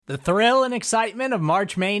The thrill and excitement of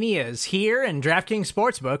March Mania is here, and DraftKings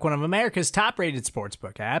Sportsbook, one of America's top-rated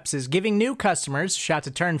sportsbook apps, is giving new customers a shot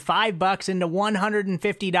to turn $5 into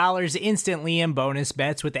 $150 instantly in bonus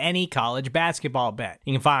bets with any college basketball bet.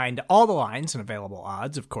 You can find all the lines and available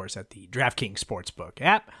odds, of course, at the DraftKings Sportsbook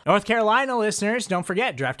app. North Carolina listeners, don't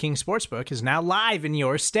forget, DraftKings Sportsbook is now live in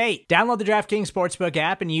your state. Download the DraftKings Sportsbook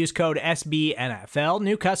app and use code SBNFL.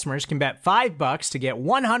 New customers can bet $5 to get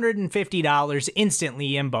 $150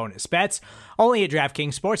 instantly in bonus bets, only at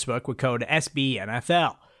DraftKings Sportsbook with code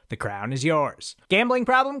SBNFL. The crown is yours. Gambling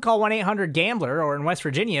problem? Call 1-800-GAMBLER, or in West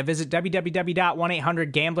Virginia, visit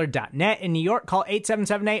www.1800gambler.net. In New York, call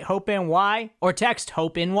 877-8-HOPE-NY or text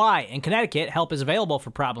HOPE-NY. In Connecticut, help is available for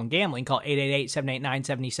problem gambling. Call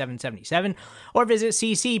 888-789-7777 or visit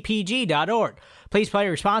ccpg.org. Please play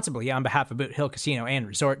responsibly on behalf of Boot Hill Casino and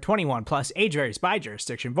Resort. 21 plus, age varies by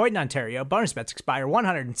jurisdiction. Void in Ontario. Bonus bets expire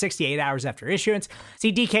 168 hours after issuance.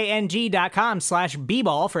 See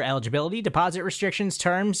dkng.com/bball for eligibility, deposit restrictions,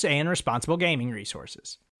 terms, and responsible gaming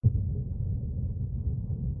resources.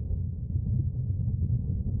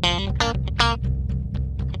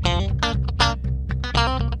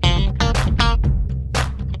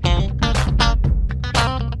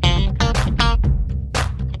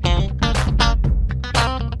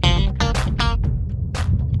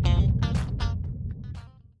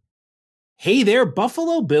 Hey there,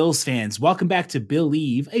 Buffalo Bills fans. Welcome back to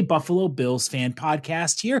Believe, a Buffalo Bills fan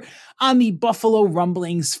podcast here on the Buffalo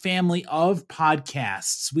Rumblings family of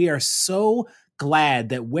podcasts. We are so glad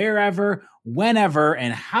that wherever, whenever,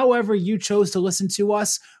 and however you chose to listen to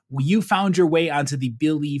us, you found your way onto the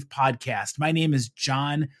Believe podcast. My name is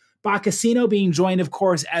John Boccacino, being joined, of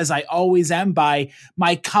course, as I always am, by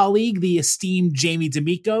my colleague, the esteemed Jamie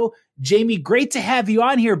D'Amico. Jamie, great to have you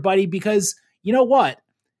on here, buddy, because you know what?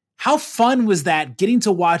 How fun was that getting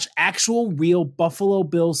to watch actual real Buffalo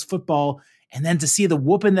Bills football and then to see the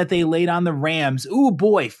whooping that they laid on the Rams? Ooh,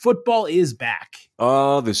 boy, football is back.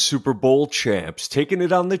 The Super Bowl champs taking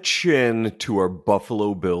it on the chin to our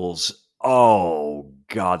Buffalo Bills. Oh,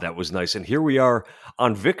 God, that was nice. And here we are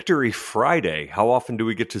on Victory Friday. How often do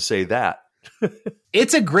we get to say that?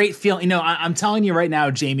 It's a great feeling. You know, I'm telling you right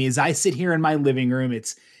now, Jamie, as I sit here in my living room,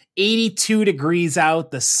 it's 82 degrees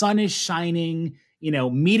out. The sun is shining. You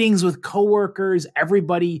know, meetings with coworkers,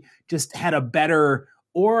 everybody just had a better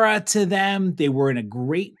aura to them. They were in a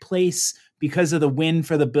great place because of the win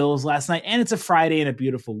for the Bills last night. And it's a Friday and a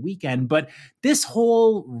beautiful weekend. But this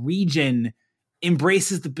whole region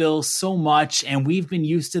embraces the Bills so much. And we've been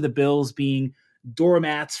used to the Bills being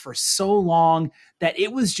doormats for so long that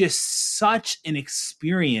it was just such an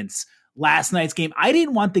experience last night's game. I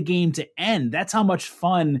didn't want the game to end. That's how much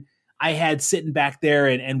fun I had sitting back there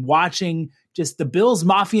and watching just the Bills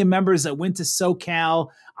Mafia members that went to SoCal.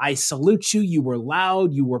 I salute you. You were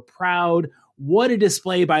loud. You were proud. What a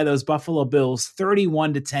display by those Buffalo Bills,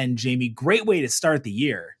 31-10, Jamie. Great way to start the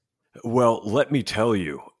year. Well, let me tell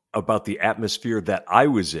you about the atmosphere that I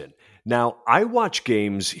was in. Now, I watch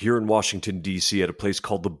games here in Washington, D.C. at a place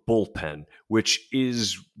called the Bullpen, which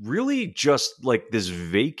is really just like this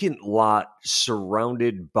vacant lot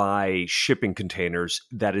surrounded by shipping containers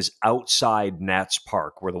that is outside Nats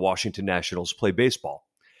Park, where the Washington Nationals play baseball.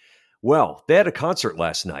 Well, they had a concert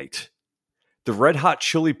last night. The Red Hot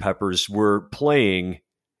Chili Peppers were playing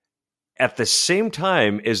at the same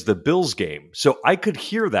time as the Bills game, so I could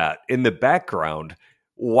hear that in the background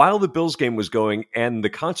while the Bills game was going, and the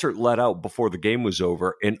concert let out before the game was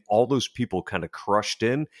over, and all those people kind of crushed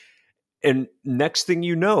in. And next thing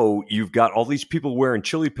you know, you've got all these people wearing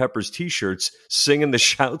Chili Peppers t-shirts singing the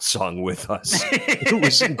Shout song with us. It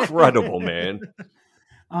was incredible, man.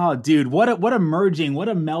 Oh, dude, what a merging, what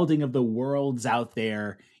a melding of the worlds out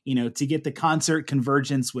there, you know, to get the concert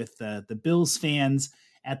convergence with the Bills fans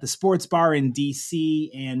at the sports bar in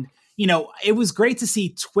DC. And, you know, it was great to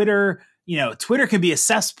see Twitter. You know, Twitter can be a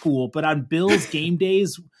cesspool, but on Bills game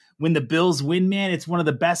days, when the Bills win, man, it's one of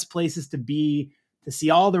the best places to be, to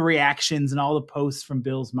see all the reactions and all the posts from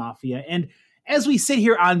Bills Mafia. And as we sit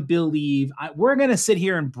here on Believe, we're going to sit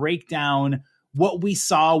here and break down what we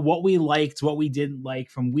saw, what we liked, what we didn't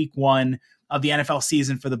like from week one of the NFL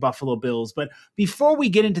season for the Buffalo Bills. But before we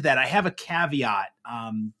get into that, I have a caveat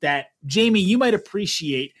that, Jamie, you might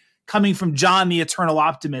appreciate coming from John, the Eternal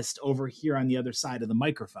Optimist, over here on the other side of the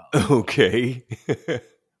microphone. Okay.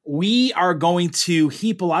 We are going to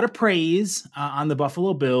heap a lot of praise on the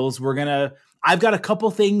Buffalo Bills. I've got a couple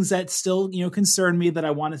things that still, you know, concern me that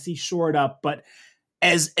I want to see shored up, but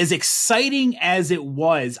as exciting as it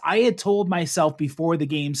was, I had told myself before the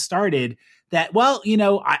game started that, well, you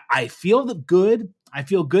know, I feel good. I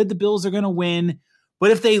feel good the Bills are going to win,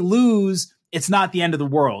 but if they lose, it's not the end of the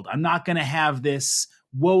world. I'm not going to have this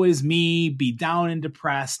woe is me, be down and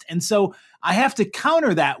depressed. And so I have to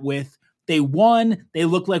counter that with they won, they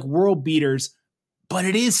look like world beaters, but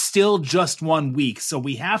it is still just 1 week. So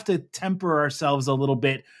we have to temper ourselves a little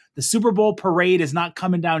bit. The Super Bowl parade is not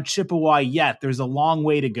coming down Chippewa yet. There's a long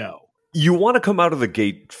way to go. You want to come out of the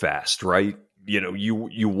gate fast, right?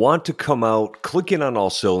 You want to come out clicking on all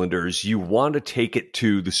cylinders. You want to take it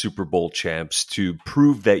to the Super Bowl champs to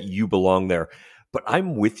prove that you belong there. But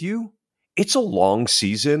I'm with you. It's a long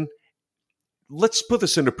season. Let's put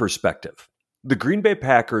this into perspective. The Green Bay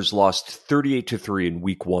Packers lost 38-3 in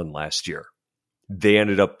week 1 last year. They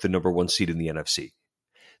ended up the number 1 seed in the NFC.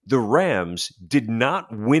 The Rams did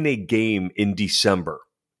not win a game in December,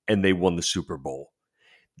 and they won the Super Bowl.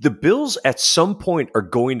 The Bills at some point are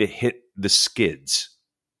going to hit the skids,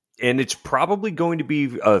 and it's probably going to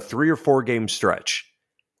be a 3 or 4 game stretch.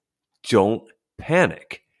 Don't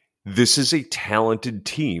panic. This is a talented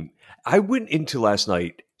team. I went into last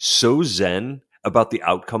night so zen about the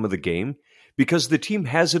outcome of the game because the team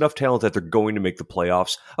has enough talent that they're going to make the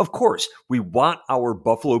playoffs. Of course, we want our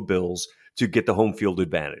Buffalo Bills to get the home field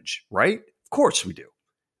advantage, right? Of course we do.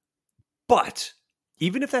 But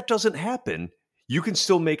even if that doesn't happen, you can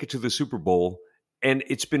still make it to the Super Bowl, and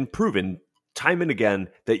it's been proven time and again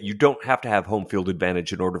that you don't have to have home field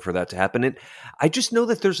advantage in order for that to happen. And I just know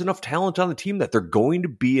that there's enough talent on the team that they're going to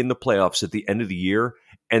be in the playoffs at the end of the year,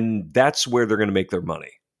 and that's where they're going to make their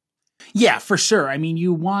money. Yeah, for sure. I mean,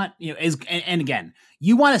 you want, and again,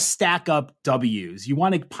 you want to stack up W's. You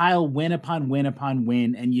want to pile win upon win upon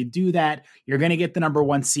win. And you do that, you're going to get the number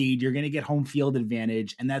 1 seed. You're going to get home field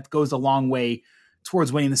advantage. And that goes a long way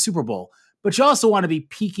towards winning the Super Bowl. But you also want to be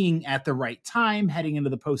peaking at the right time heading into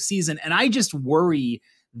the postseason. And I just worry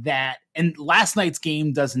that, and last night's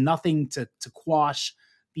game does nothing to quash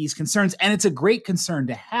these concerns. And it's a great concern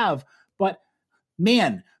to have. But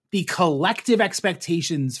man, the collective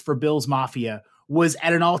expectations for Bills Mafia was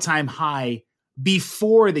at an all-time high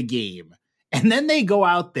before the game. And then they go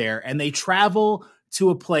out there and they travel to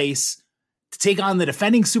a place to take on the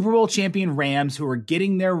defending Super Bowl champion Rams, who are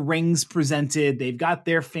getting their rings presented. They've got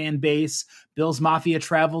their fan base. Bills Mafia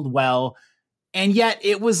traveled well. And yet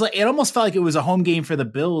it was like, it almost felt like it was a home game for the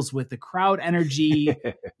Bills with the crowd energy.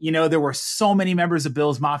 There were so many members of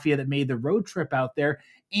Bills Mafia that made the road trip out there.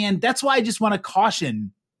 And that's why I just want to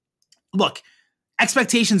caution. Look,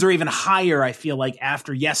 expectations are even higher, I feel like,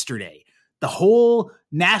 after yesterday. The whole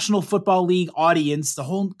National Football League audience, the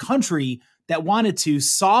whole country that wanted to,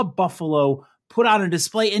 saw Buffalo put on a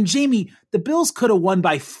display. And Jamie, the Bills could have won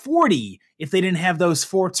by 40 if they didn't have those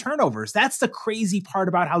 4 turnovers. That's the crazy part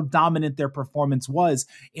about how dominant their performance was.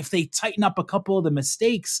 If they tighten up a couple of the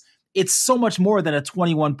mistakes, it's so much more than a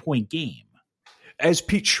 21-point game. As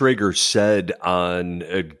Pete Schrager said on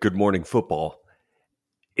Good Morning Football,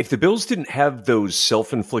 if the Bills didn't have those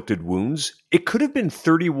self-inflicted wounds, it could have been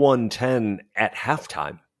 31-10 at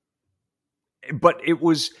halftime. But it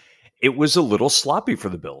was a little sloppy for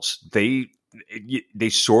the Bills. They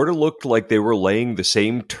sort of looked like they were laying the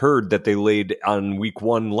same turd that they laid on week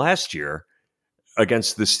 1 last year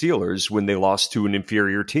against the Steelers when they lost to an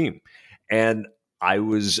inferior team. And I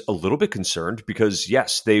was a little bit concerned because,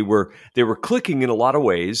 yes, they were clicking in a lot of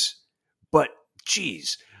ways, but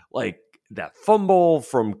geez, like that fumble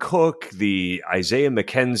from Cook, the Isaiah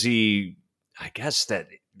McKenzie, I guess that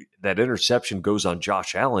interception goes on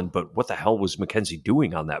Josh Allen, but what the hell was McKenzie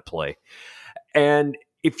doing on that play? And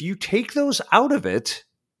if you take those out of it,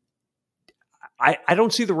 I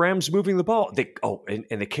don't see the Rams moving the ball. They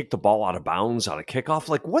kicked the ball out of bounds on a kickoff.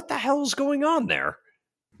 Like, what the hell is going on there?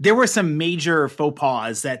 There were some major faux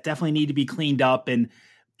pas that definitely need to be cleaned up. And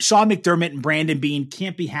Sean McDermott and Brandon Beane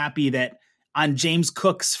can't be happy that on James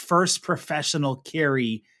Cook's first professional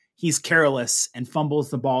carry, he's careless and fumbles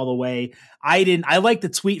the ball away. I like the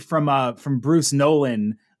tweet from Bruce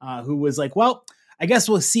Nolan, who was like, well, I guess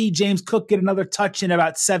we'll see James Cook get another touch in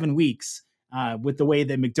about 7 weeks with the way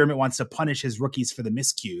that McDermott wants to punish his rookies for the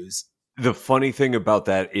miscues. The funny thing about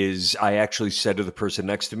that is I actually said to the person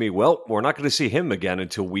next to me, well, we're not going to see him again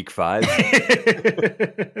until week 5.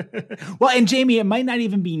 Well, and Jamie, it might not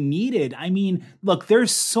even be needed. I mean, look,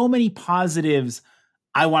 there's so many positives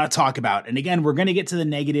I want to talk about. And again, we're going to get to the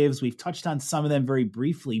negatives. We've touched on some of them very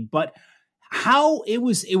briefly, but how it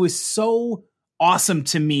was so awesome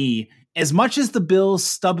to me. As much as the Bills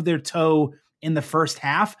stubbed their toe in the first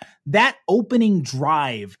half, that opening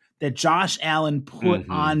drive that Josh Allen put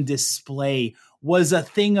on display was a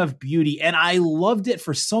thing of beauty. And I loved it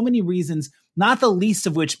for so many reasons, not the least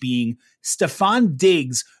of which being Stephon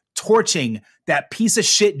Diggs torching that piece of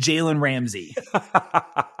shit Jalen Ramsey.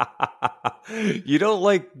 You don't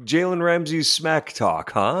like Jalen Ramsey's smack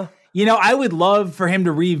talk, huh? You know, I would love for him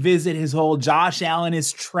to revisit his whole Josh Allen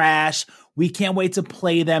is trash. We can't wait to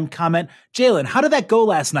play them comment. Jalen, how did that go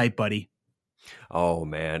last night, buddy? Oh,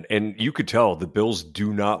 man. And you could tell the Bills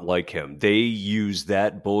do not like him. They use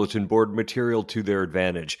that bulletin board material to their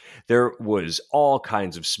advantage. There was all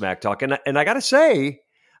kinds of smack talk. And I got to say,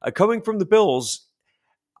 coming from the Bills,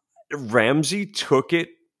 Ramsey took it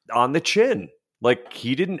on the chin. Like,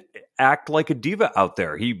 he didn't act like a diva out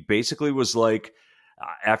there. He basically was like,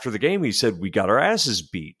 after the game, he said, we got our asses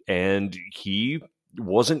beat. And he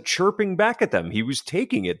wasn't chirping back at them. He was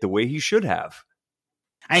taking it the way he should have.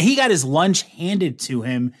 And he got his lunch handed to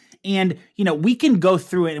him. And, you know, we can go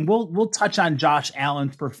through it and we'll touch on Josh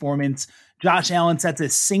Allen's performance. Josh Allen sets a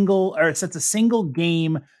single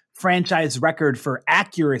game franchise record for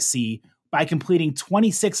accuracy by completing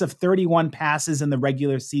 26 of 31 passes in the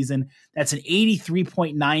regular season. That's an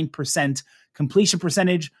 83.9% completion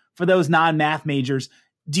percentage for those non-math majors.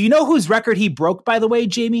 Do you know whose record he broke, by the way,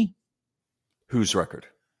 Jamie? Whose record?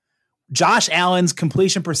 Josh Allen's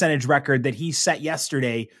completion percentage record that he set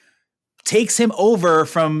yesterday takes him over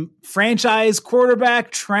from franchise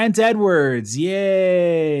quarterback Trent Edwards.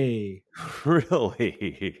 Yay.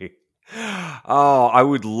 Really? Oh, I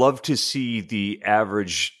would love to see the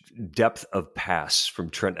average depth of pass from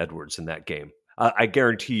Trent Edwards in that game. I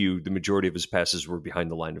guarantee you the majority of his passes were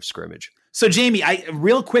behind the line of scrimmage. So, Jamie,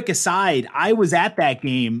 real quick aside, I was at that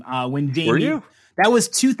game when Jamie... Were you? That was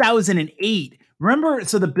 2008. Remember,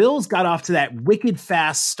 so the Bills got off to that wicked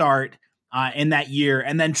fast start in that year,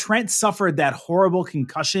 and then Trent suffered that horrible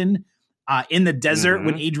concussion in the desert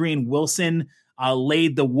when Adrian Wilson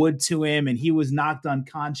laid the wood to him, and he was knocked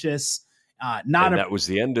unconscious. That was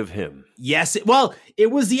the end of him. Yes, it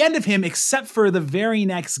was the end of him, except for the very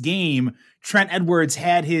next game, Trent Edwards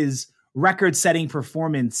had his record-setting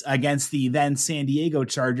performance against the then San Diego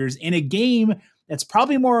Chargers in a game that's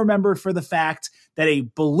probably more remembered for the fact that a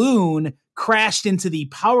balloon crashed into the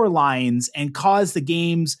power lines and caused the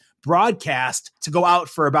game's broadcast to go out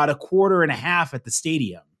for about a quarter and a half at the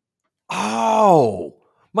stadium. Oh,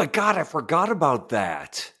 my God, I forgot about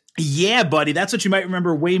that. Yeah, buddy, that's what you might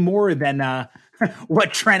remember way more than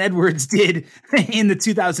what Trent Edwards did in the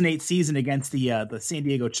 2008 season against the San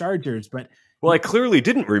Diego Chargers. But well, I clearly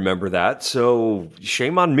didn't remember that, so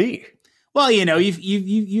shame on me. Well, you know,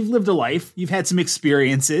 you've lived a life. You've had some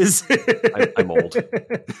experiences. I'm old.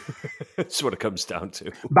 That's what it comes down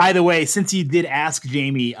to. By the way, since you did ask,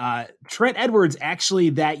 Jamie, Trent Edwards actually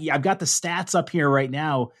I've got the stats up here right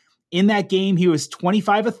now. In that game, he was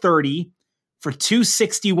 25 of 30 for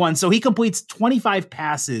 261. So he completes 25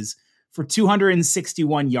 passes for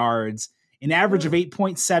 261 yards, an average of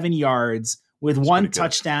 8.7 yards with one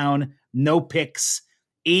touchdown, no picks.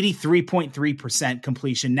 83.3%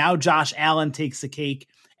 completion. Now Josh Allen takes the cake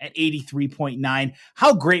at 83.9.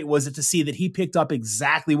 How great was it to see that he picked up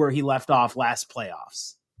exactly where he left off last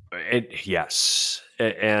playoffs? Yes.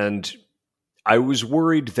 And I was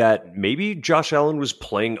worried that maybe Josh Allen was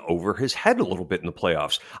playing over his head a little bit in the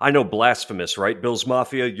playoffs. I know, blasphemous, right? Bills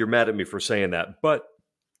Mafia, you're mad at me for saying that, but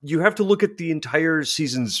you have to look at the entire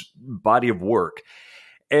season's body of work.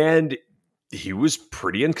 And he was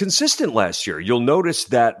pretty inconsistent last year. You'll notice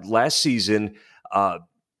that last season,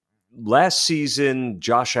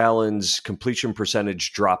 Josh Allen's completion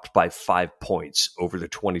percentage dropped by 5 points over the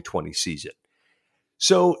 2020 season.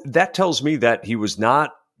 So that tells me that he was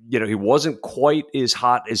not, he wasn't quite as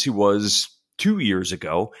hot as he was 2 years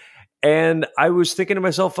ago. And I was thinking to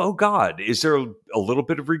myself, oh God, is there a little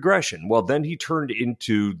bit of regression? Well, then he turned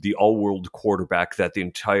into the all-world quarterback that the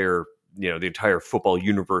entire football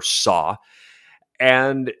universe saw.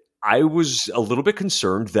 And I was a little bit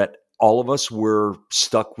concerned that all of us were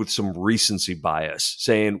stuck with some recency bias,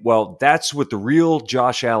 saying, well, that's what the real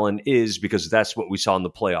Josh Allen is because that's what we saw in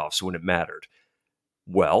the playoffs when it mattered.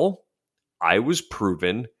 Well, I was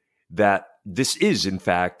proven that this is, in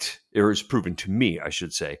fact, or is proven to me, I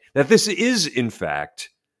should say, that this is, in fact,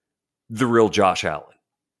 the real Josh Allen.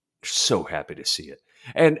 So happy to see it.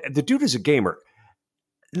 And the dude is a gamer.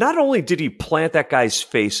 Not only did he plant that guy's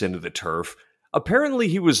face into the turf, apparently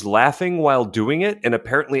he was laughing while doing it, and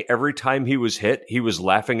apparently every time he was hit, he was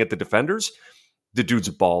laughing at the defenders. The dude's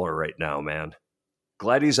a baller right now, man.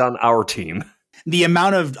 Glad he's on our team. The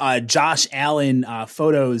amount of Josh Allen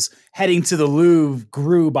photos heading to the Louvre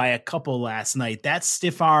grew by a couple last night. That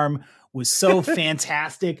stiff arm was so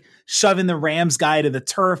fantastic, shoving the Rams guy to the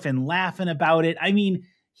turf and laughing about it. I mean,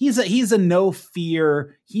 he's a no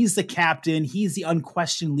fear. He's the captain. He's the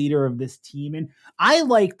unquestioned leader of this team. And I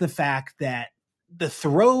like the fact that the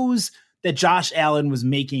throws that Josh Allen was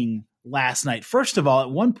making last night. First of all,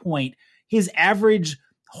 at one point, his average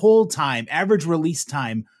release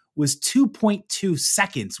time was 2.2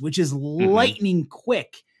 seconds, which is lightning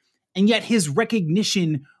quick. And yet his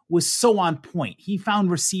recognition was so on point. He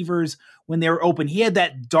found receivers when they were open. He had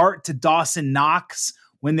that dart to Dawson Knox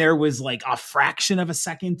when there was like a fraction of a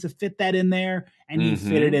second to fit that in there, and he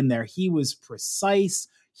fit it in there. He was precise.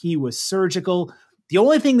 He was surgical. The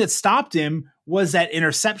only thing that stopped him was that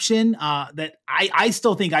interception that I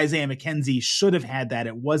still think Isaiah McKenzie should have had that.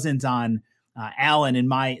 It wasn't on Allen.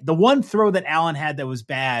 The one throw that Allen had that was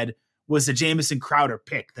bad was the Jamison Crowder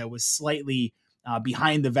pick that was slightly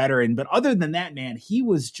behind the veteran. But other than that, man, he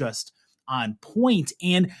was just on point.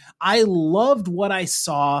 And I loved what I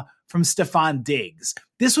saw from Stephon Diggs.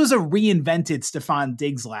 This was a reinvented Stephon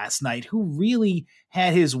Diggs last night, who really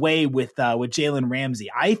had his way with Jalen Ramsey.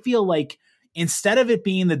 I feel like instead of it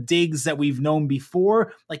being the Diggs that we've known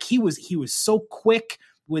before, like he was so quick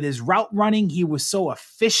with his route running. He was so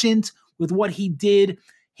efficient with what he did.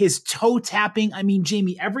 His toe tapping. I mean,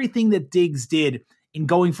 Jamie, everything that Diggs did in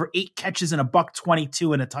going for 8 catches and a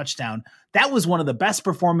 $122 and a touchdown, that was one of the best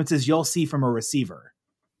performances you'll see from a receiver.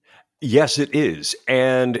 Yes, it is.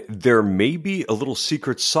 And there may be a little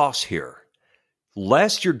secret sauce here.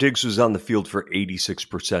 Last year, Diggs was on the field for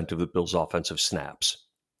 86% of the Bills' offensive snaps.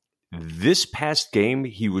 This past game,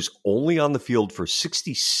 he was only on the field for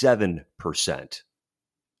 67%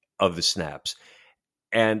 of the snaps.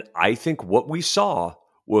 And I think what we saw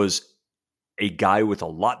was a guy with a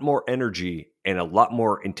lot more energy and a lot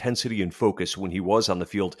more intensity and focus when he was on the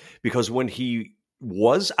field, because when he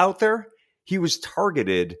was out there, he was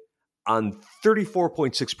targeted on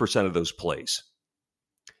 34.6% of those plays.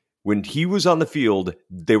 When he was on the field,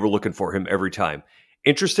 they were looking for him every time.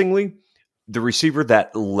 Interestingly, the receiver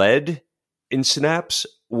that led in snaps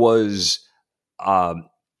was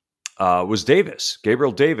Davis.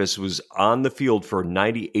 Gabriel Davis was on the field for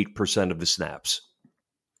 98% of the snaps.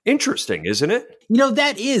 Interesting, isn't it? You know,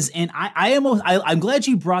 that is. And I'm glad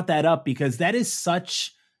you brought that up, because that is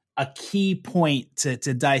such a key point to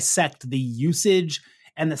dissect the usage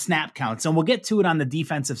and the snap counts. And we'll get to it on the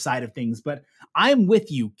defensive side of things, but I'm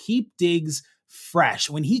with you. Keep Diggs fresh.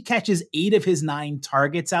 When he catches 8 of his 9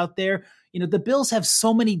 targets out there, you know, the Bills have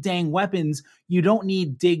so many dang weapons. You don't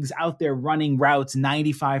need Diggs out there running routes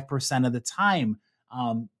 95% of the time.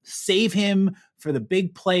 Save him for the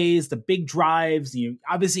big plays, the big drives.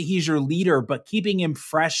 Obviously he's your leader, but keeping him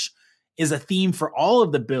fresh is a theme for all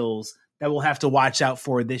of the Bills that we'll have to watch out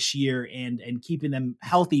for this year, and keeping them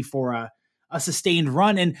healthy for a sustained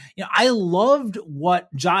run. And I loved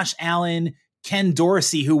what Josh Allen, Ken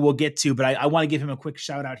Dorsey, who we'll get to, but I want to give him a quick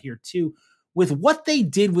shout out here too. With what they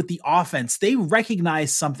did with the offense, they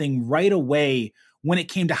recognized something right away when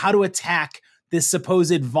it came to how to attack this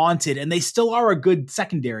supposed vaunted, and they still are a good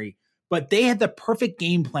secondary, but they had the perfect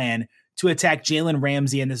game plan to attack Jalen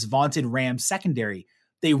Ramsey and this vaunted Rams secondary.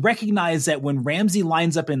 They recognize that when Ramsey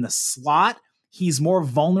lines up in the slot, he's more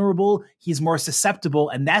vulnerable, he's more susceptible,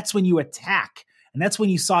 and that's when you attack. And that's when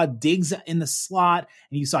you saw Diggs in the slot,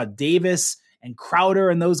 and you saw Davis and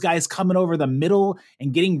Crowder and those guys coming over the middle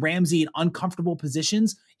and getting Ramsey in uncomfortable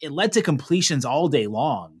positions. It led to completions all day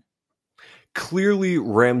long. Clearly,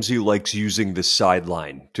 Ramsey likes using the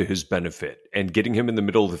sideline to his benefit, and getting him in the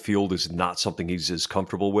middle of the field is not something he's as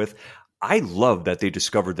comfortable with. I love that they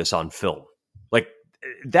discovered this on film. Like,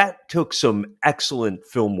 that took some excellent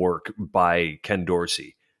film work by Ken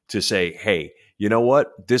Dorsey to say, hey, you know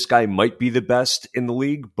what? This guy might be the best in the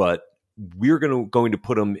league, but we're going to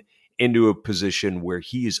put him into a position where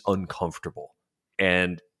he is uncomfortable.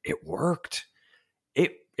 And it worked.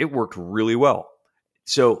 It worked really well.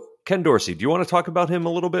 So, Ken Dorsey, do you want to talk about him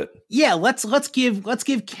a little bit? Yeah, let's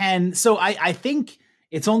give Ken. So I think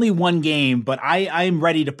it's only one game, but I'm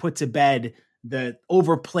ready to put to bed the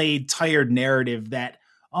overplayed, tired narrative that,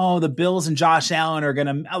 the Bills and Josh Allen are going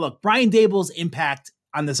to look. Brian Daboll's impact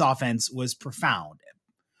on this offense was profound,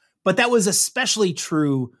 but that was especially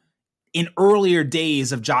true in earlier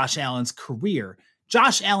days of Josh Allen's career.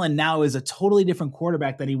 Josh Allen now is a totally different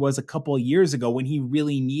quarterback than he was a couple of years ago when he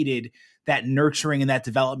really needed that nurturing and that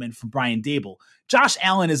development from Brian Daboll. Josh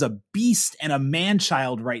Allen is a beast and a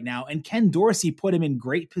man-child right now, and Ken Dorsey put him in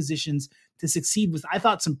great positions to succeed with, I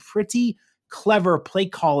thought, some pretty clever play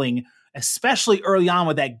calling, especially early on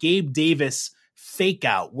with that Gabe Davis fake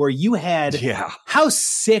out where you had, How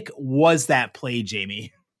sick was that play,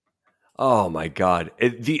 Jamie? Oh my God.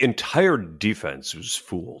 The entire defense was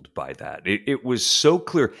fooled by that. It was so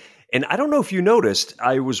clear. And I don't know if you noticed,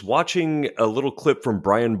 I was watching a little clip from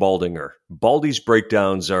Brian Baldinger. Baldy's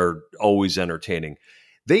breakdowns are always entertaining.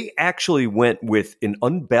 They actually went with an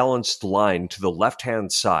unbalanced line to the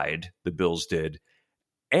left-hand side, the Bills did,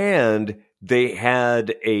 and they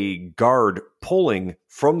had a guard pulling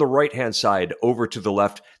from the right-hand side over to the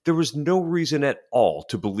left. There was no reason at all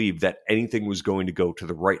to believe that anything was going to go to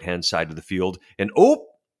the right-hand side of the field. And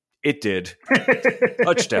it did.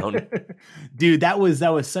 Touchdown. Dude, that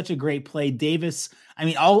was such a great play. Davis, I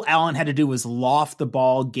mean, all Allen had to do was loft the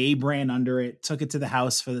ball. Gabe ran under it, took it to the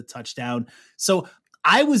house for the touchdown. So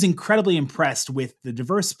I was incredibly impressed with the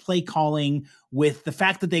diverse play calling, with the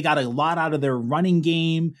fact that they got a lot out of their running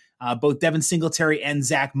game. Both Devin Singletary and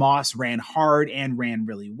Zach Moss ran hard and ran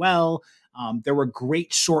really well. There were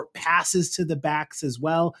great short passes to the backs as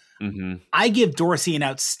well. Mm-hmm. I give Dorsey an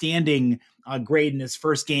outstanding grade in his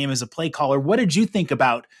first game as a play caller. What did you think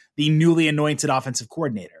about the newly anointed offensive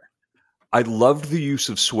coordinator? I loved the use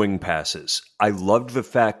of swing passes. I loved the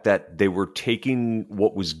fact that they were taking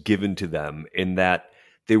what was given to them, in that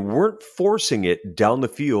they weren't forcing it down the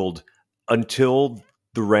field until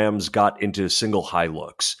the Rams got into single high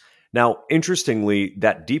looks. Now, interestingly,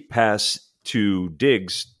 that deep pass to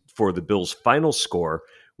Diggs for the Bills' final score,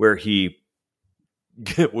 where he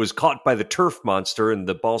was caught by the turf monster and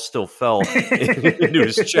the ball still fell into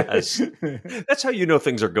his chest. That's how you know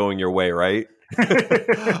things are going your way, right?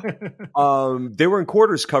 They were in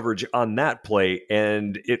quarters coverage on that play,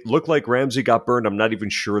 and it looked like Ramsey got burned. I'm not even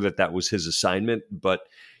sure that was his assignment, but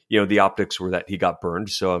the optics were that he got burned,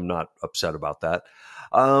 so I'm not upset about that.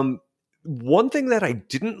 One thing that I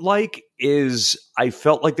didn't like is I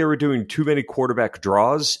felt like they were doing too many quarterback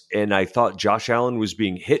draws, and I thought Josh Allen was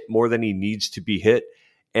being hit more than he needs to be hit.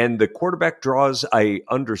 And the quarterback draws, I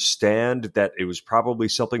understand that it was probably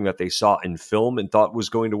something that they saw in film and thought was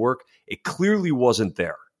going to work. It clearly wasn't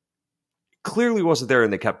there.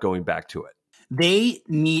 And they kept going back to it. They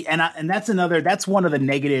need, and that's one of the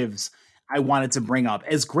negatives I wanted to bring up.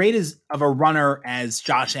 As great of a runner as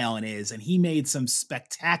Josh Allen is, and he made some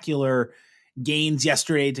spectacular gains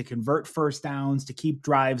yesterday to convert first downs, to keep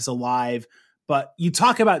drives alive. But you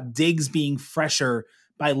talk about Diggs being fresher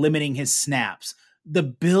by limiting his snaps. The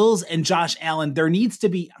Bills and Josh Allen, there needs to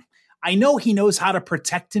be, I know he knows how to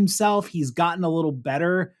protect himself. He's gotten a little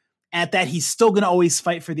better at that. He's still going to always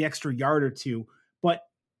fight for the extra yard or two, but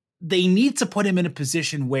they need to put him in a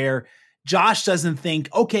position where Josh doesn't think,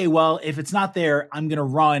 okay, well, if it's not there, I'm going to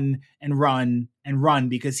run and run and run,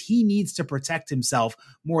 because he needs to protect himself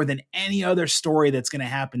more than any other story that's going to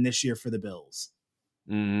happen this year for the Bills.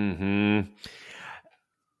 Mm-hmm.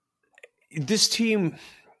 This team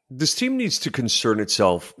needs to concern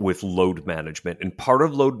itself with load management, and part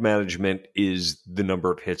of load management is the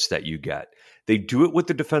number of hits that you get. They do it with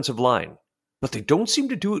the defensive line, but they don't seem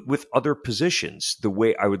to do it with other positions the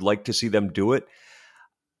way I would like to see them do it.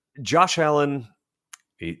 Josh Allen,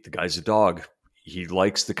 the guy's a dog. He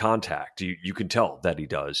likes the contact. You can tell that he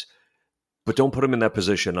does. But don't put him in that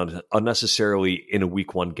position unnecessarily in a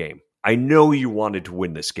week one game. I know you wanted to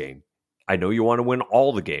win this game. I know you want to win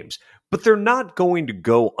all the games. But they're not going to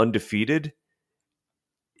go undefeated.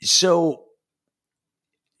 So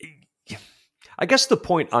I guess the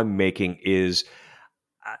point I'm making is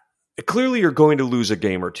clearly you're going to lose a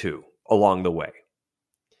game or two along the way.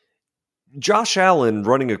 Josh Allen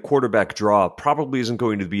running a quarterback draw probably isn't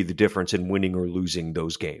going to be the difference in winning or losing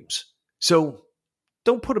those games. So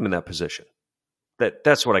don't put him in that position.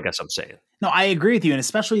 That's what I guess I'm saying. No, I agree with you. And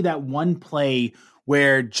especially that one play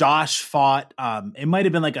where Josh fought, it might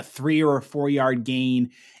have been like a 3 or 4 yard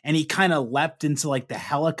gain, and he kind of leapt into like the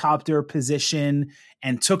helicopter position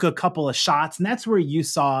and took a couple of shots. And that's where you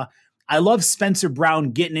saw, I love Spencer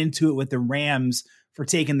Brown getting into it with the Rams for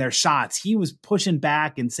taking their shots. He was pushing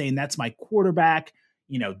back and saying, that's my quarterback,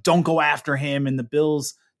 don't go after him. And the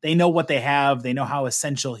Bills, they know what they have. They know how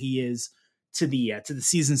essential he is to the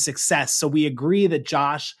season's success. So we agree that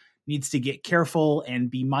Josh needs to get careful and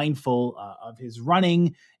be mindful of his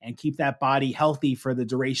running and keep that body healthy for the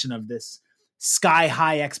duration of this sky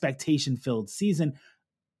high expectation filled season.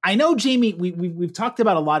 I know, Jamie, we've talked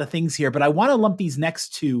about a lot of things here, but I want to lump these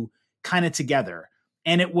next two kind of together.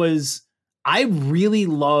 And I really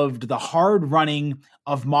loved the hard running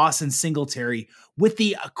of Moss and Singletary with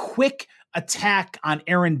the quick attack on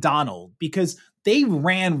Aaron Donald, because they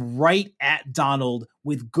ran right at Donald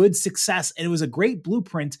with good success. And it was a great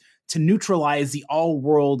blueprint to neutralize the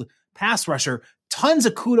all-world pass rusher. Tons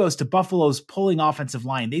of kudos to Buffalo's pulling offensive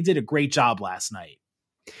line. They did a great job last night.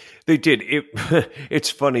 They did. It's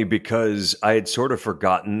funny because I had sort of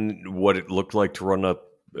forgotten what it looked like to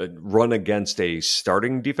run against a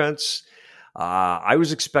starting defense. I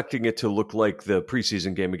was expecting it to look like the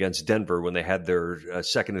preseason game against Denver when they had their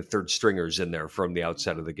second and third stringers in there from the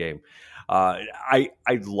outset of the game. I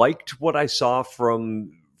liked what I saw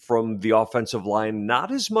from the offensive line.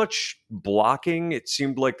 Not as much blocking. It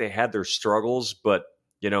seemed like they had their struggles, but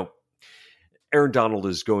Aaron Donald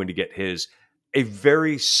is going to get his. A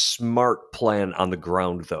very smart plan on the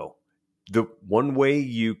ground, though. The one way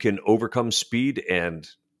you can overcome speed, and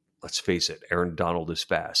let's face it, Aaron Donald is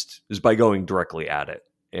fast, is by going directly at it.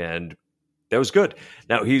 And that was good.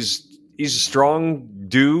 Now, he's a strong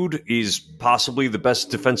dude. He's possibly the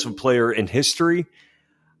best defensive player in history.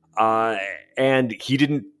 And he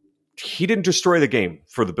didn't destroy the game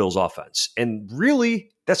for the Bills offense. And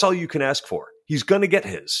really, that's all you can ask for. He's going to get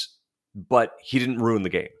his, but he didn't ruin the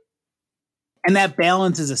game. And that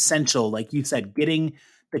balance is essential. Like you said, getting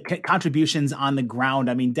the contributions on the ground.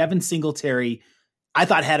 I mean, Devin Singletary, I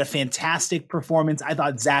thought, had a fantastic performance. I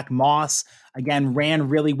thought Zach Moss, again, ran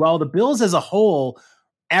really well. The Bills as a whole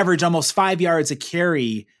average almost 5 yards a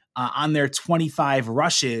carry on their 25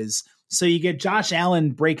 rushes. So you get Josh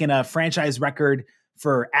Allen breaking a franchise record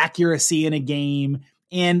for accuracy in a game.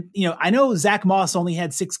 And, I know Zach Moss only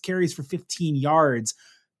had 6 carries for 15 yards,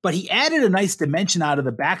 but he added a nice dimension out of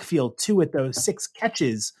the backfield too with those 6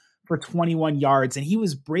 catches for 21 yards. And he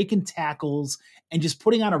was breaking tackles and just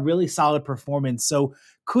putting on a really solid performance. So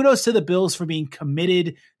kudos to the Bills for being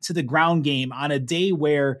committed to the ground game on a day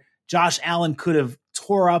where Josh Allen could have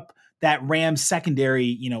tore up that Rams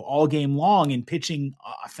secondary, all game long, and pitching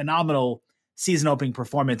a phenomenal season opening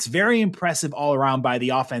performance. Very impressive all around by the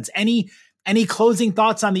offense. Any closing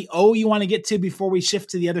thoughts on the O you want to get to before we shift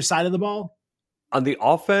to the other side of the ball? On the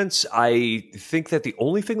offense, I think that the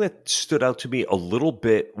only thing that stood out to me a little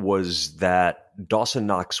bit was that Dawson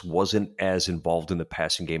Knox wasn't as involved in the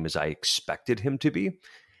passing game as I expected him to be.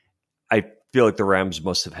 I feel like the Rams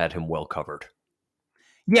must have had him well covered.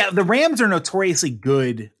 Yeah, the Rams are notoriously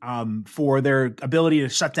good for their ability to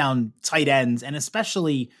shut down tight ends, and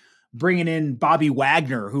especially bringing in Bobby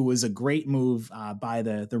Wagner, who was a great move by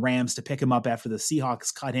the Rams to pick him up after the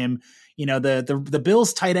Seahawks cut him. The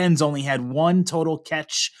Bills tight ends only had 1 total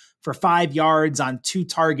catch for 5 yards on 2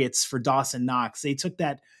 targets for Dawson Knox. They took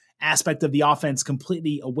that aspect of the offense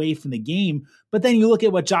completely away from the game. But then you look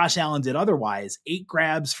at what Josh Allen did otherwise: 8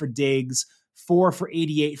 grabs for Diggs, 4 for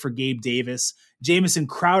 88 for Gabe Davis. Jamison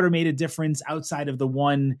Crowder made a difference outside of the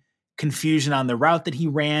 1 confusion on the route that he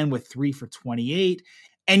ran with 3 for 28.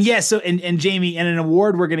 And yeah, so and Jamie, and an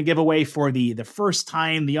award we're going to give away for the first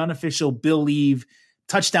time, the unofficial Bill Leave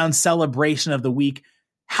touchdown celebration of the week.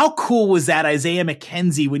 How cool was that, Isaiah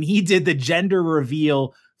McKenzie, when he did the gender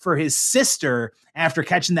reveal for his sister after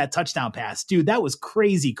catching that touchdown pass? Dude, that was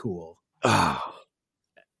crazy cool.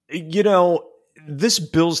 This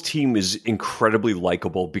Bills team is incredibly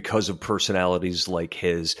likable because of personalities like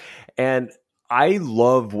his. And I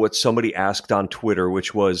love what somebody asked on Twitter,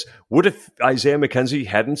 which was, what if Isaiah McKenzie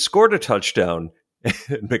hadn't scored a touchdown?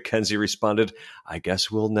 And McKenzie responded, I guess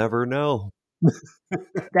we'll never know.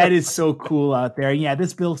 That is so cool out there. Yeah,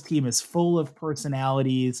 this Bills team is full of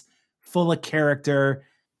personalities, full of character.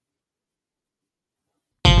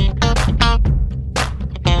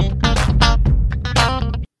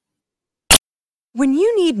 When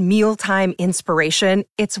you need mealtime inspiration,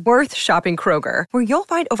 it's worth shopping Kroger, where you'll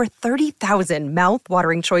find over 30,000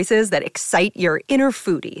 mouth-watering choices that excite your inner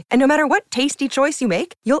foodie. And no matter what tasty choice you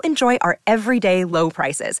make, you'll enjoy our everyday low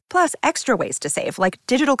prices, plus extra ways to save, like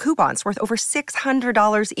digital coupons worth over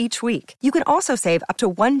 $600 each week. You can also save up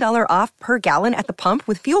to $1 off per gallon at the pump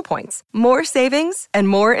with fuel points. More savings and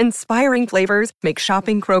more inspiring flavors make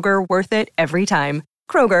shopping Kroger worth it every time.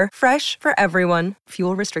 Kroger, fresh for everyone.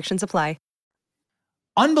 Fuel restrictions apply.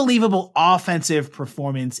 Unbelievable offensive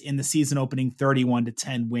performance in the season opening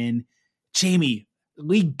 31-10 win. Jamie,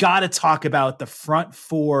 we got to talk about the front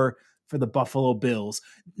 4 for the Buffalo Bills.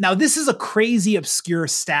 Now, this is a crazy, obscure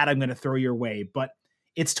stat I'm going to throw your way, but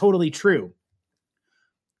it's totally true.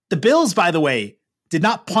 The Bills, by the way, did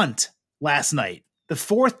not punt last night. The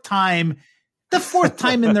fourth time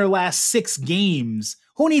in their last 6 games.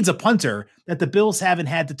 Who needs a punter that the Bills haven't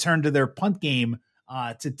had to turn to their punt game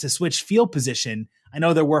to switch field position? I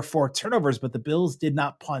know there were 4 turnovers, but the Bills did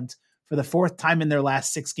not punt for the 4th time in their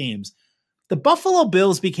last 6 games. The Buffalo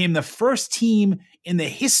Bills became the first team in the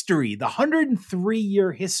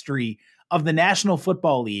 103-year history of the National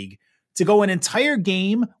Football League to go an entire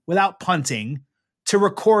game without punting, to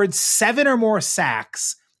record 7 or more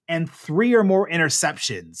sacks and 3 or more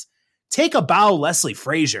interceptions. Take a bow, Leslie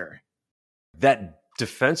Frazier. That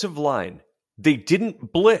defensive line, they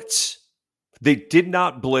didn't blitz. They did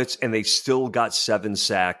not blitz, and they still got 7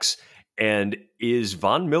 sacks. And is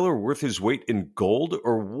Von Miller worth his weight in gold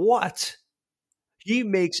or what? He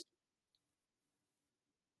makes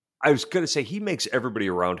I was going to say he makes everybody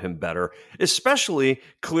around him better, especially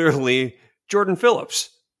clearly Jordan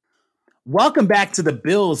Phillips. Welcome back to the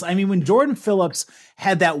Bills. I mean, when Jordan Phillips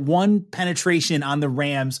had that one penetration on the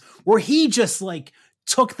Rams where he just like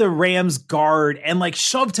took the Rams guard and like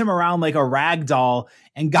shoved him around like a rag doll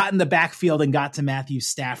and got in the backfield and got to Matthew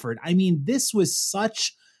Stafford. I mean, this was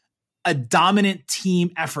such a dominant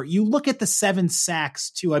team effort. You look at the 7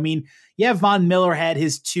 sacks too. I mean, yeah, Von Miller had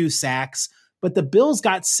his 2 sacks, but the Bills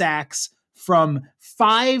got sacks from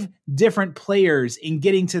 5 different players in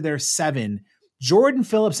getting to their 7. Jordan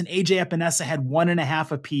Phillips and AJ Epinesa had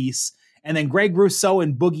 1.5 apiece. And then Greg Rousseau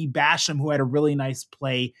and Boogie Basham, who had a really nice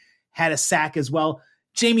play, had a sack as well.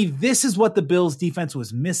 Jamie, this is what the Bills defense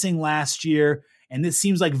was missing last year. And this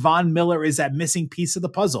seems like Von Miller is that missing piece of the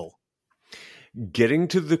puzzle. Getting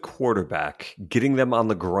to the quarterback, getting them on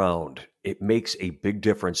the ground, it makes a big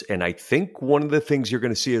difference. And I think one of the things you're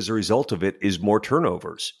going to see as a result of it is more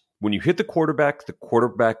turnovers. When you hit the quarterback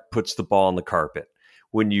puts the ball on the carpet.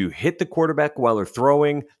 When you hit the quarterback while they're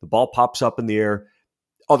throwing, the ball pops up in the air.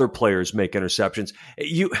 Other players make interceptions.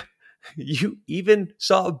 You even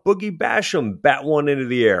saw Boogie Basham bat one into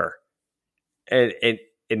the air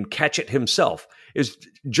and catch it himself. It's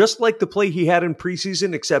just like the play he had in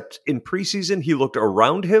preseason, except in preseason he looked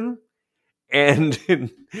around him, and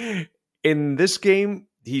in this game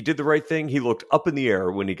he did the right thing. He looked up in the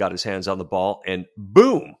air when he got his hands on the ball, and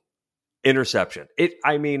boom, interception.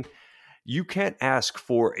 You can't ask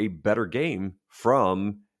for a better game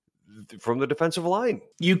from the defensive line.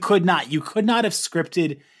 You could not have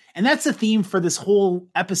scripted. And that's the theme for this whole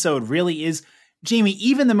episode really is, Jamie,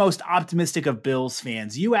 even the most optimistic of Bills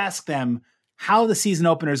fans, you ask them how the season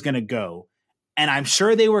opener is going to go. And I'm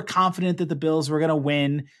sure they were confident that the Bills were going to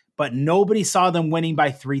win, but nobody saw them winning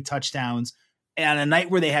by 3 touchdowns. And on a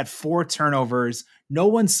night where they had 4 turnovers, no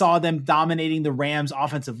one saw them dominating the Rams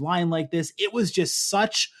offensive line like this. It was just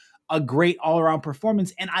such a great all-around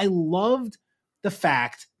performance. And I loved the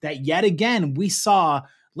fact that yet again, we saw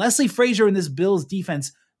Leslie Frazier in this Bills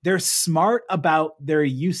defense. They're smart about their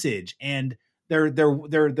usage and their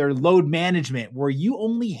load management, where you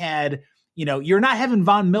only had, you're not having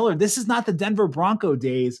Von Miller. This is not the Denver Bronco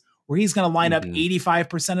days where he's going to line up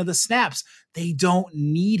 85% of the snaps. They don't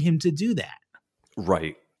need him to do that.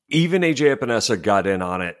 Right. Even AJ Epinesa got in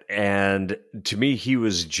on it. And to me, he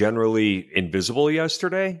was generally invisible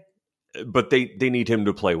yesterday, but they need him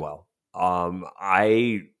to play well.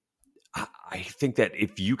 I think that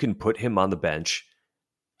if you can put him on the bench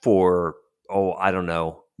for, I don't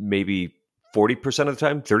know, maybe 40% of the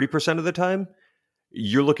time, 30% of the time,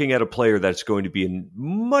 you're looking at a player that's going to be in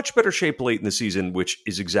much better shape late in the season, which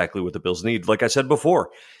is exactly what the Bills need. Like I said before,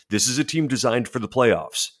 this is a team designed for the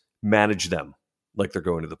playoffs. Manage them like they're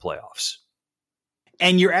going to the playoffs.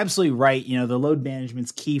 And you're absolutely right. The load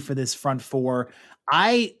management's key for this front four.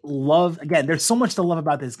 I love, again, there's so much to love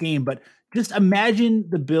about this game, but just imagine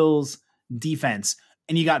the Bills defense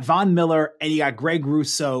and you got Von Miller and you got Greg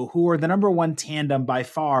Rousseau, who are the number 1 tandem by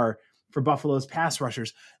far for Buffalo's pass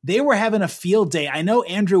rushers. They were having a field day. I know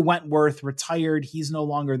Andrew Wentworth retired. He's no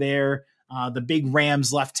longer there. The big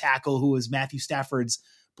Rams left tackle who was Matthew Stafford's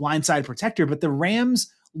blindside protector, but the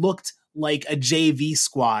Rams looked like a JV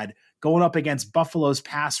squad going up against Buffalo's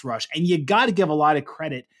pass rush. And you got to give a lot of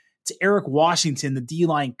credit to Eric Washington, the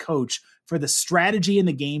D-line coach, for the strategy and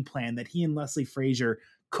the game plan that he and Leslie Frazier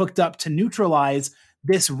cooked up to neutralize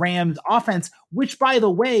this Rams offense, which, by the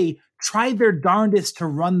way, tried their darndest to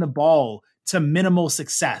run the ball to minimal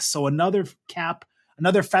success. So another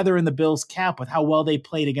feather in the Bills' cap with how well they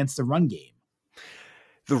played against the run game.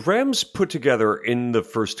 The Rams put together in the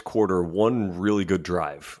first quarter one really good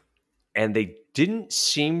drive, and they didn't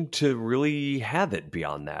seem to really have it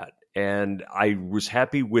beyond that. And I was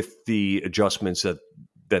happy with the adjustments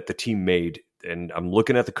that the team made. And I'm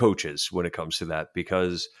looking at the coaches when it comes to that,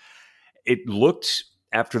 because it looked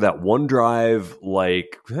after that one drive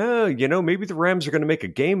like, maybe the Rams are going to make a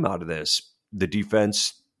game out of this. The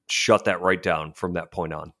defense shut that right down from that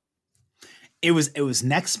point on. It was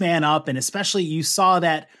next man up. And especially you saw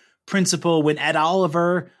that principle when Ed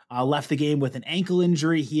Oliver left the game with an ankle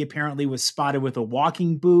injury. He apparently was spotted with a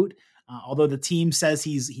walking boot. Although the team says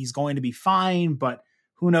he's going to be fine, but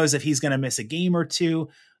who knows if he's going to miss a game or two.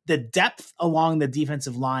 The depth along the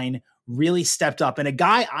defensive line really stepped up. And a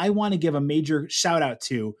guy I want to give a major shout out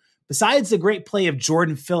to, besides the great play of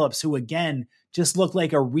Jordan Phillips, who again just looked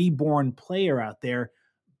like a reborn player out there,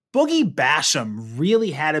 Boogie Basham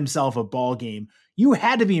really had himself a ball game. You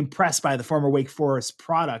had to be impressed by the former Wake Forest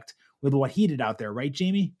product with what he did out there, right,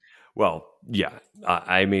 Jamie? Well, yeah.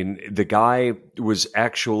 I mean, the guy was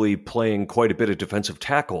actually playing quite a bit of defensive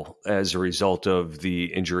tackle as a result of the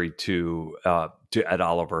injury to Ed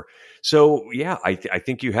Oliver. So, yeah, I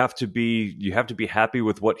think you have to be happy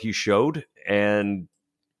with what he showed. And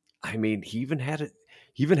I mean, he even had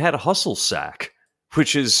a hustle sack,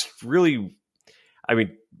 which is really, I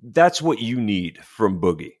mean, that's what you need from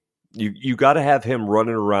Boogie. You got to have him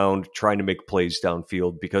running around trying to make plays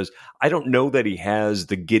downfield, because I don't know that he has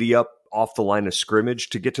the giddy up off the line of scrimmage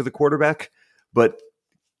to get to the quarterback, but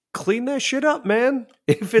clean that shit up, man.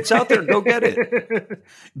 If it's out there, go get it.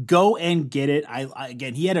 Go and get it.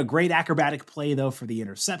 Again, he had a great acrobatic play though for the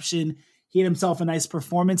interception. He had himself a nice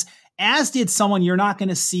performance, as did someone you're not going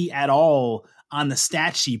to see at all on the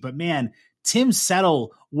stat sheet. But man, Tim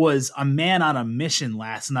Settle was a man on a mission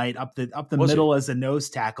last night up the middle as a nose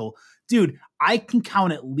tackle. Dude, I can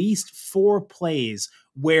count at least 4 plays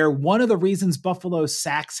where one of the reasons Buffalo's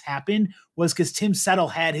sacks happened was because Tim Settle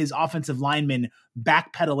had his offensive lineman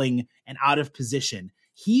backpedaling and out of position.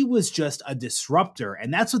 He was just a disruptor,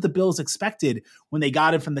 and that's what the Bills expected when they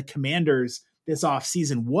got him from the Commanders this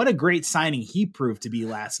offseason. What a great signing he proved to be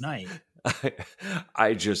last night.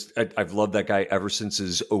 I've loved that guy ever since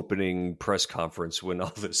his opening press conference, when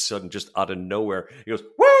all of a sudden, just out of nowhere, he goes,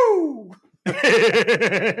 "Woo!"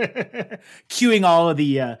 Cueing all of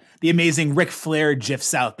the amazing Ric Flair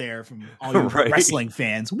gifs out there from all your Right. wrestling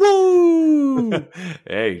fans. Woo!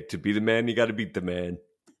 Hey, to be the man, you got to beat the man.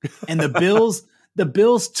 And the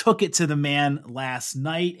Bills took it to the man last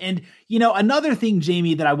night. And, you know, another thing,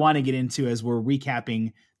 Jamie, that I want to get into as we're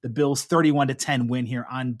recapping the Bills' 31-10 win here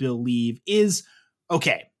on Bill Leave is,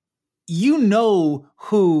 okay, you know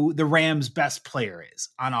who the Rams' best player is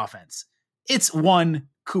on offense. It's one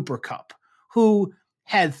Cooper Kupp, who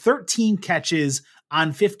had 13 catches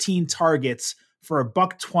on 15 targets for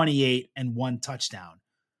 $128 and 1 touchdown.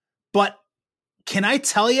 But can I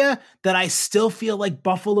tell you that I still feel like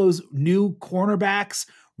Buffalo's new cornerbacks,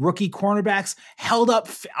 rookie cornerbacks, held up,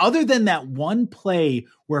 other than that one play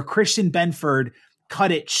where Christian Benford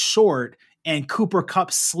cut it short and Cooper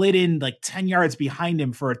Kupp slid in like 10 yards behind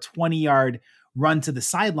him for a 20-yard run to the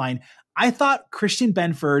sideline. I thought Christian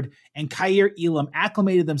Benford and Kaiir Elam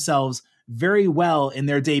acclimated themselves very well in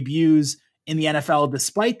their debuts in the NFL,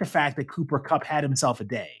 despite the fact that Cooper Kupp had himself a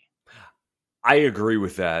day. I agree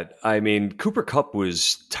with that. I mean, Cooper Kupp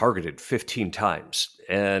was targeted 15 times,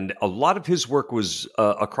 and a lot of his work was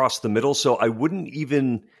across the middle. So I wouldn't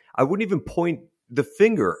even point the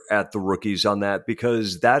finger at the rookies on that,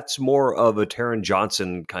 because that's more of a Taron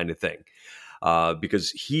Johnson kind of thing.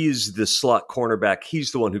 Because he's the slot cornerback,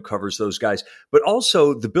 he's the one who covers those guys. But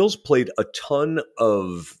also, the Bills played a ton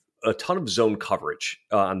of zone coverage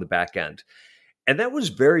on the back end. And that was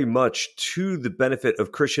very much to the benefit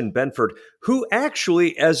of Christian Benford, who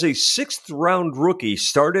actually, as a 6th-round rookie,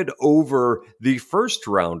 started over the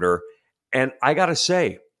 1st-rounder. And I got to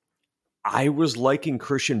say, I was liking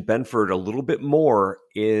Christian Benford a little bit more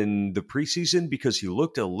in the preseason because he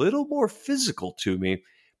looked a little more physical to me.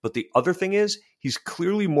 But the other thing is, he's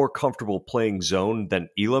clearly more comfortable playing zone than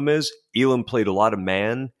Elam is. Elam played a lot of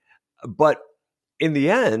man. But in the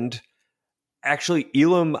end, actually,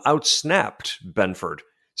 Elam outsnapped Benford.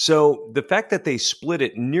 So the fact that they split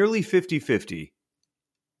it nearly 50-50,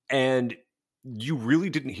 and you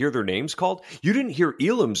really didn't hear their names called, you didn't hear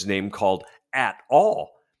Elam's name called at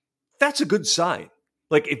all, that's a good sign.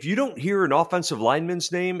 Like, if you don't hear an offensive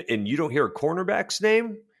lineman's name and you don't hear a cornerback's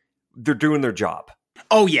name, they're doing their job.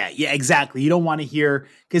 Oh, yeah, exactly. You don't want to hear,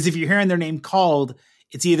 because if you're hearing their name called,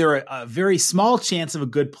 it's either a very small chance of a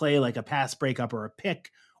good play, like a pass breakup or a pick,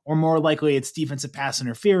 or more likely it's defensive pass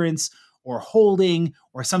interference or holding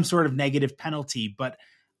or some sort of negative penalty. But,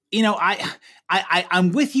 you know,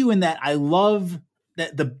 I'm with you in that I love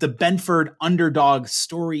the Benford underdog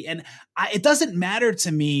story. And it doesn't matter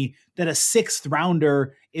to me that a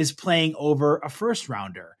 6th-rounder is playing over a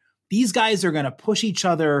 1st-rounder. These guys are going to push each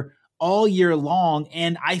other all year long.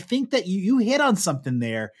 And I think that you hit on something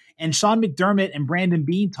there. And Sean McDermott and Brandon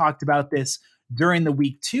Beane talked about this during the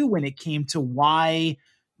week too, when it came to why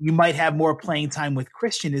you might have more playing time with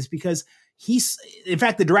Christian, is because in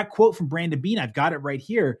fact, the direct quote from Brandon Beane, I've got it right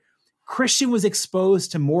here. Christian was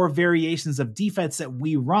exposed to more variations of defense that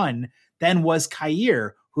we run than was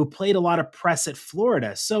Kaiir, who played a lot of press at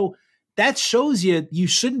Florida. So that shows you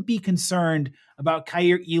shouldn't be concerned about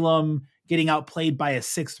Kaiir Elam getting outplayed by a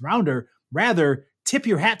 6th-rounder. Rather, tip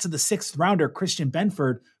your hat to the 6th-rounder, Christian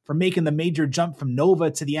Benford, for making the major jump from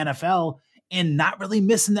Nova to the NFL and not really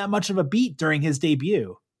missing that much of a beat during his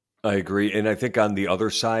debut. I agree. And I think on the other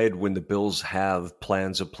side, when the Bills have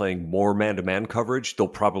plans of playing more man-to-man coverage, they'll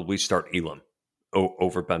probably start Elam.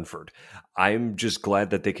 over Benford. I'm just glad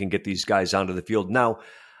that they can get these guys onto the field. Now,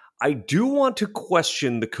 I do want to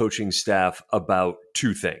question the coaching staff about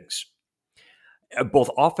two things, both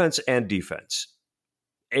offense and defense.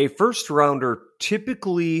 A first rounder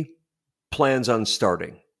typically plans on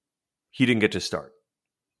starting. He didn't get to start.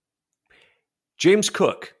 James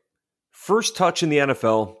Cook, first touch in the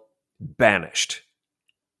NFL, banished.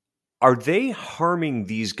 Are they harming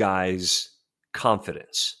these guys'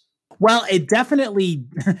 confidence? Well, it definitely,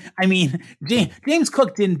 I mean, James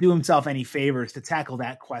Cook didn't do himself any favors to tackle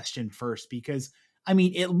that question first because, I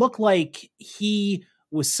mean, it looked like he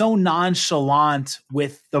was so nonchalant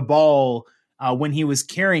with the ball when he was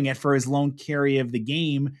carrying it for his lone carry of the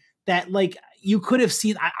game that, like, you could have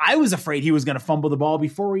seen, I was afraid he was going to fumble the ball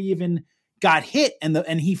before he even got hit,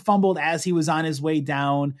 and he fumbled as he was on his way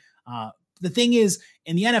down. The thing is,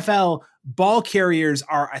 in the NFL, ball carriers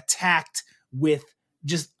are attacked with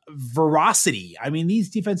just veracity. I mean, these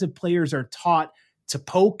defensive players are taught to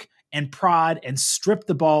poke and prod and strip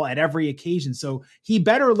the ball at every occasion. So he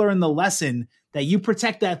better learn the lesson that you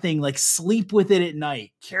protect that thing, like sleep with it at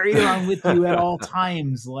night, carry it around with you at all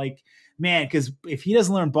times. Like, man, because if he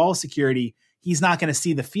doesn't learn ball security, he's not going to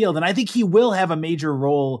see the field. And I think he will have a major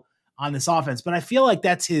role on this offense, but I feel like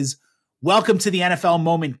that's his welcome to the NFL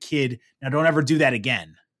moment, kid. Now don't ever do that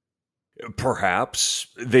again. Perhaps.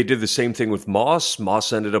 They did the same thing with Moss.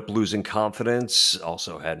 Moss ended up losing confidence,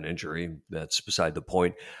 also had an injury. That's beside the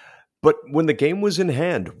point. But when the game was in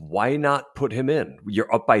hand, why not put him in?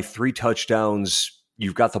 You're up by 3 touchdowns.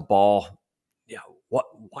 You've got the ball. Yeah,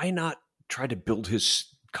 why not try to build his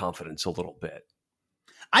confidence a little bit?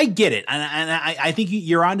 I get it. And I think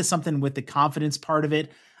you're onto something with the confidence part of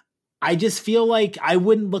it. I just feel like I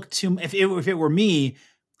wouldn't look too, if it were me,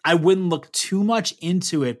 I wouldn't look too much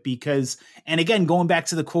into it because, and again, going back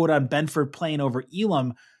to the quote on Benford playing over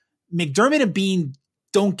Elam, McDermott and Bean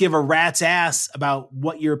don't give a rat's ass about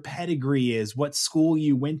what your pedigree is, what school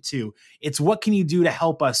you went to. It's what can you do to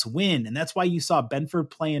help us win? And that's why you saw Benford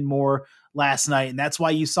playing more last night. And that's why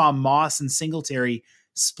you saw Moss and Singletary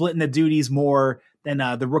splitting the duties more than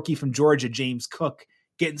the rookie from Georgia, James Cook,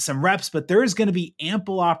 getting some reps. But there is going to be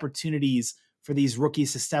ample opportunities for these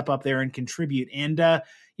rookies to step up there and contribute. And,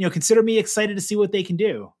 consider me excited to see what they can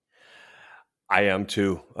do. I am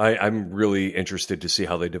too. I'm really interested to see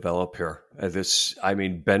how they develop here.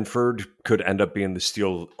 Benford could end up being the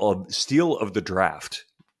steal of the draft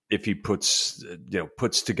if he puts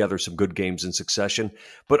together some good games in succession.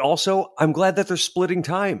 But also, I'm glad that they're splitting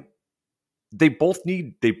time. They both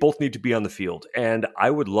need to be on the field, and I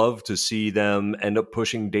would love to see them end up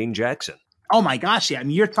pushing Dane Jackson. Oh my gosh, yeah. I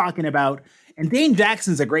mean, you're talking about, and Dane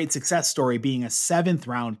Jackson's a great success story, being a 7th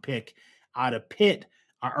round pick out of Pitt,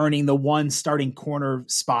 earning the 1 starting corner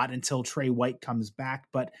spot until Trey White comes back.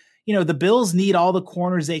 But, the Bills need all the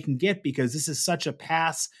corners they can get because this is such a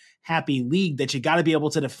pass happy league that you got to be able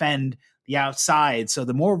to defend the outside. So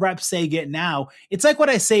the more reps they get now, it's like what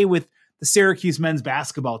I say with the Syracuse men's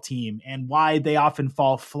basketball team and why they often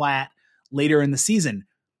fall flat later in the season.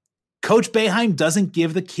 Coach Boeheim doesn't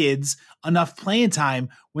give the kids enough playing time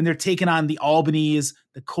when they're taking on the Albanys,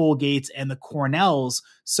 the Colgates, and the Cornells.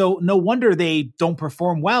 So no wonder they don't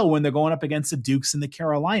perform well when they're going up against the Dukes and the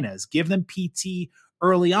Carolinas. Give them PT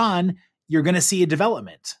early on, you're going to see a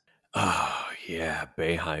development. Oh, yeah,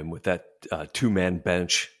 Boeheim with that 2-man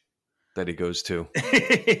bench that he goes to.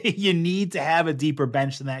 You need to have a deeper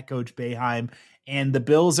bench than that, Coach Boeheim. And the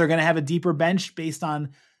Bills are going to have a deeper bench based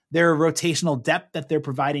on their rotational depth that they're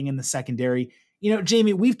providing in the secondary.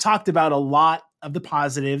 Jamie, we've talked about a lot of the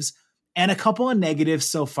positives and a couple of negatives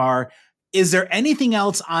so far. Is there anything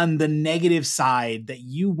else on the negative side that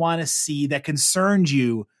you want to see that concerns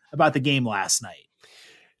you about the game last night?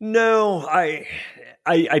 No, I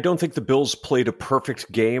don't think the Bills played a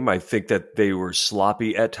perfect game. I think that they were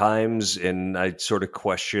sloppy at times, and I sort of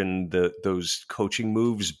question those coaching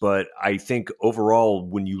moves. But I think overall,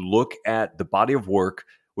 when you look at the body of work,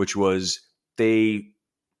 which was they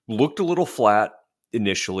looked a little flat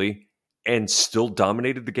initially and still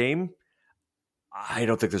dominated the game, I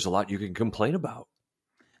don't think there's a lot you can complain about.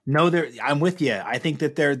 No, I'm with you. I think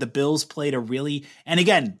that the Bills played and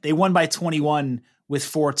again, they won by 21 with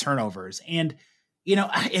 4 turnovers. And,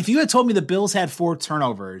 if you had told me the Bills had 4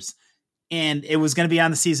 turnovers and it was going to be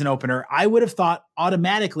on the season opener, I would have thought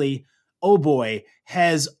automatically, oh boy,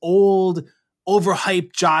 has old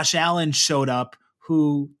overhyped Josh Allen showed up,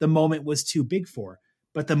 who the moment was too big for.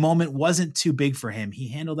 But the moment wasn't too big for him. He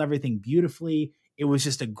handled everything beautifully. It was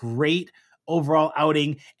just a great overall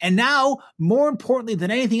outing. And now, more importantly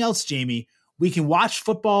than anything else, Jamie, We can watch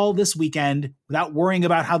football this weekend without worrying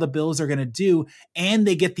about how the Bills are going to do, and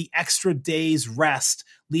they get the extra day's rest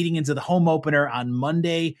leading into the home opener on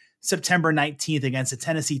Monday, September 19th against the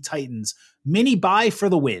Tennessee Titans. Mini bye for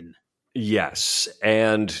the win. Yes,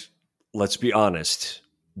 and let's be honest,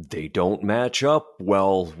 they don't match up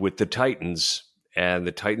well with the Titans, and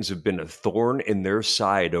the Titans have been a thorn in their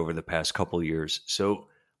side over the past couple of years. So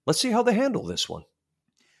let's see how they handle this one.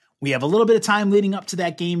 We have a little bit of time leading up to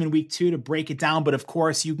that game in week 2 to break it down, but of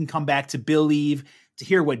course you can come back to Believe to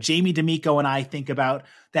hear what Jamie D'Amico and I think about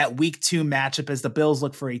that week 2 matchup as the Bills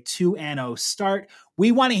look for a 2-0 start.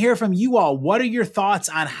 We want to hear from you all. What are your thoughts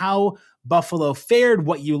on how Buffalo fared,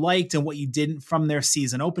 what you liked and what you didn't from their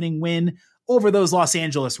season opening win over those Los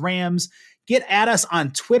Angeles Rams? Get at us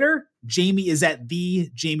on Twitter. Jamie is at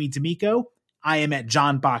the Jamie D'Amico. I am at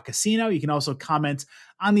John Boccasino. You can also comment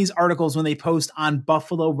on these articles when they post on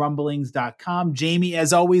BuffaloRumblings.com. Jamie,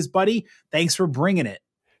 as always, buddy, thanks for bringing it.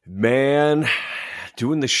 Man,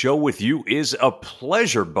 doing the show with you is a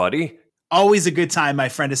pleasure, buddy. Always a good time, my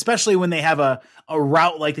friend, especially when they have a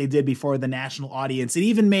route like they did before the national audience. It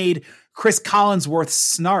even made Chris Collinsworth's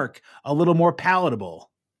snark a little more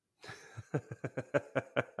palatable.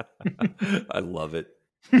 I love it.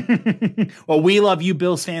 Well, we love you,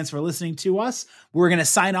 Bills fans, for listening to us. We're going to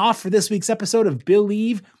sign off for this week's episode of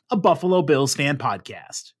Believe, a Buffalo Bills fan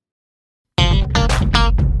podcast.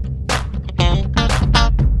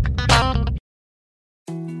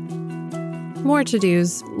 More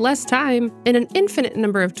to-dos, less time, and an infinite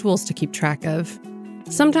number of tools to keep track of.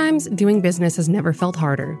 Sometimes doing business has never felt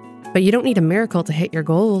harder, but you don't need a miracle to hit your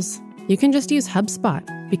goals. You can just use HubSpot,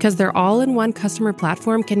 because their all-in-one customer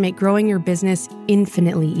platform can make growing your business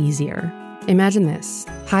infinitely easier. Imagine this: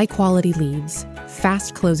 high-quality leads,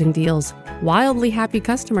 fast closing deals, wildly happy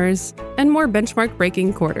customers, and more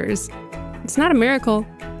benchmark-breaking quarters. It's not a miracle,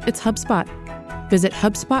 it's HubSpot. Visit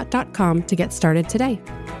HubSpot.com to get started today.